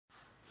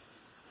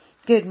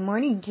Good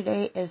morning.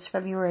 Today is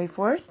February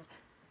 4th,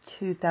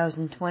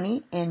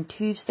 2020, and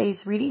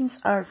Tuesday's readings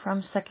are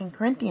from 2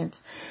 Corinthians.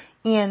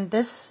 And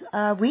this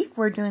week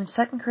we're doing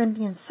 2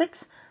 Corinthians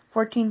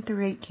 6:14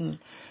 through 18.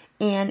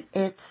 And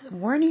it's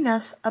warning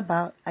us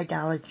about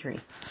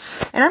idolatry.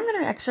 And I'm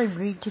going to actually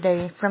read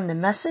today from the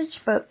Message,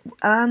 but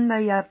on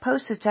the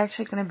post it's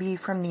actually going to be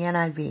from the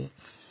NIV.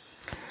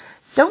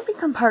 Don't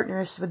become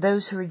partners with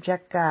those who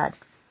reject God.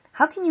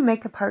 How can you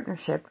make a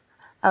partnership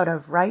out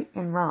of right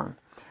and wrong?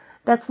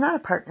 That's not a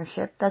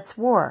partnership, that's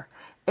war.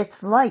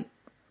 It's light,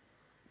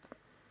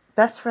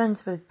 best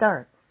friends with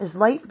dark. Is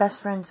light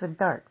best friends with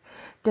dark?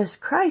 Does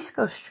Christ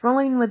go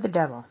strolling with the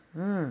devil?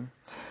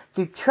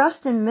 Do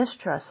trust and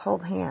mistrust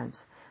hold hands?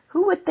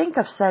 Who would think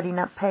of setting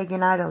up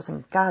pagan idols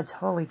in God's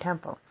holy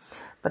temple?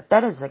 But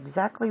that is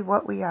exactly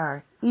what we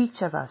are,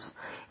 each of us,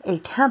 a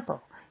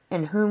temple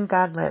in whom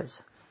God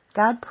lives.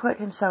 God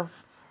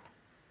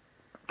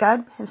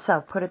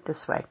himself put it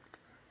this way.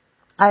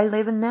 I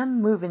live in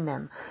them, move in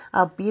them.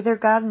 I'll be their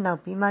God and they'll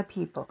be my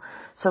people.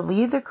 So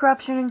leave the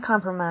corruption and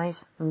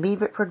compromise and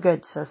leave it for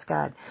good, says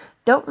God.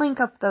 Don't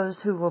link up those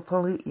who will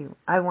pollute you.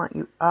 I want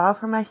you all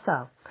for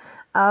myself.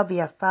 I'll be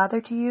a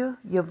father to you.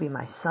 You'll be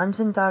my sons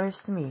and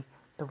daughters to me.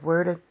 The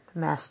word of the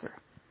Master,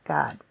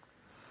 God.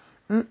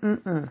 I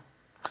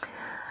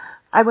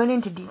went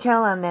into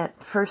detail on that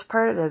first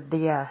part of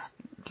the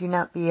do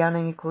not be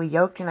unequally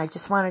yoked, and I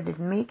just wanted to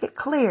make it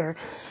clear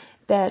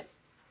that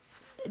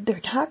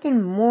they're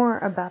talking more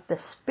about the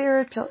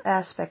spiritual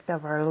aspect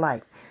of our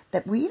life,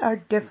 that we are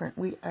different.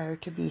 We are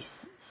to be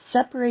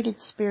separated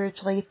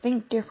spiritually,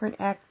 think different,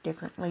 act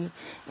differently,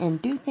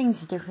 and do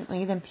things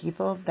differently than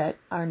people that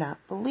are not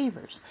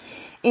believers.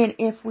 And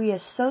if we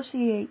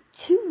associate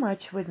too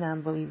much with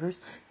non-believers,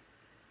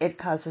 it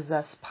causes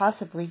us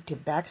possibly to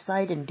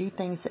backslide and do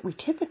things that we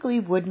typically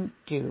wouldn't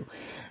do.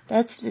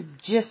 That's the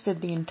gist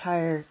of the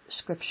entire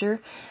scripture.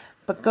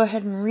 But go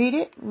ahead and read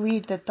it,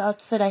 read the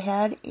thoughts that I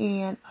had,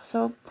 and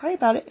also pray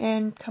about it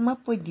and come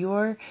up with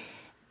your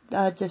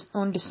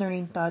own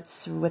discerning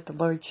thoughts through what the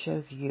Lord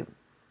shows you.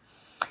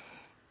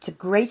 It's a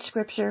great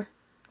scripture.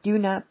 Do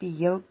not be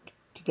yoked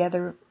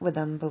together with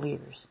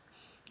unbelievers.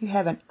 You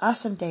have an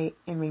awesome day,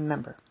 and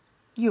remember,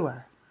 you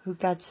are who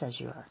God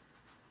says you are.